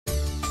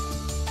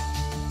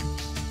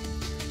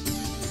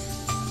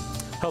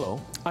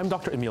Hello, I'm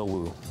Dr. Emil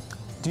Wu.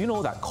 Do you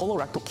know that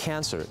colorectal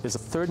cancer is the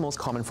third most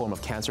common form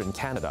of cancer in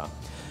Canada,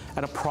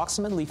 and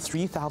approximately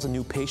 3,000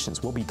 new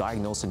patients will be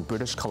diagnosed in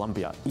British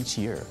Columbia each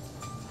year?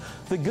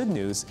 The good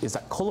news is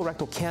that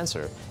colorectal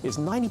cancer is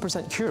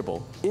 90%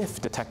 curable if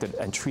detected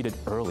and treated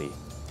early.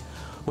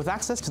 With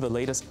access to the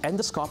latest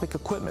endoscopic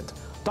equipment,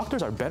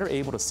 doctors are better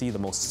able to see the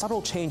most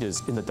subtle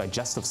changes in the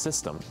digestive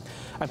system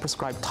and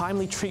prescribe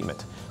timely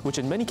treatment, which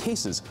in many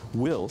cases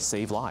will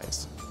save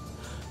lives.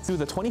 Through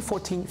the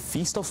 2014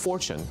 Feast of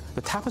Fortune,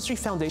 the Tapestry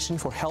Foundation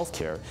for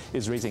Healthcare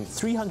is raising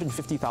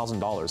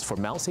 $350,000 for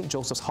Mount St.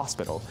 Joseph's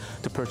Hospital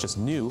to purchase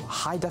new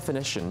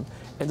high-definition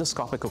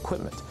endoscopic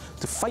equipment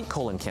to fight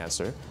colon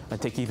cancer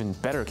and take even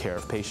better care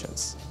of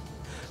patients.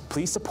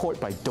 Please support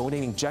by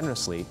donating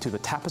generously to the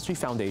Tapestry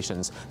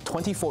Foundation's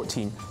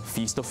 2014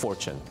 Feast of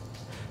Fortune.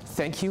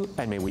 Thank you,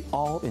 and may we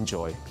all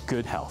enjoy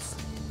good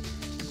health.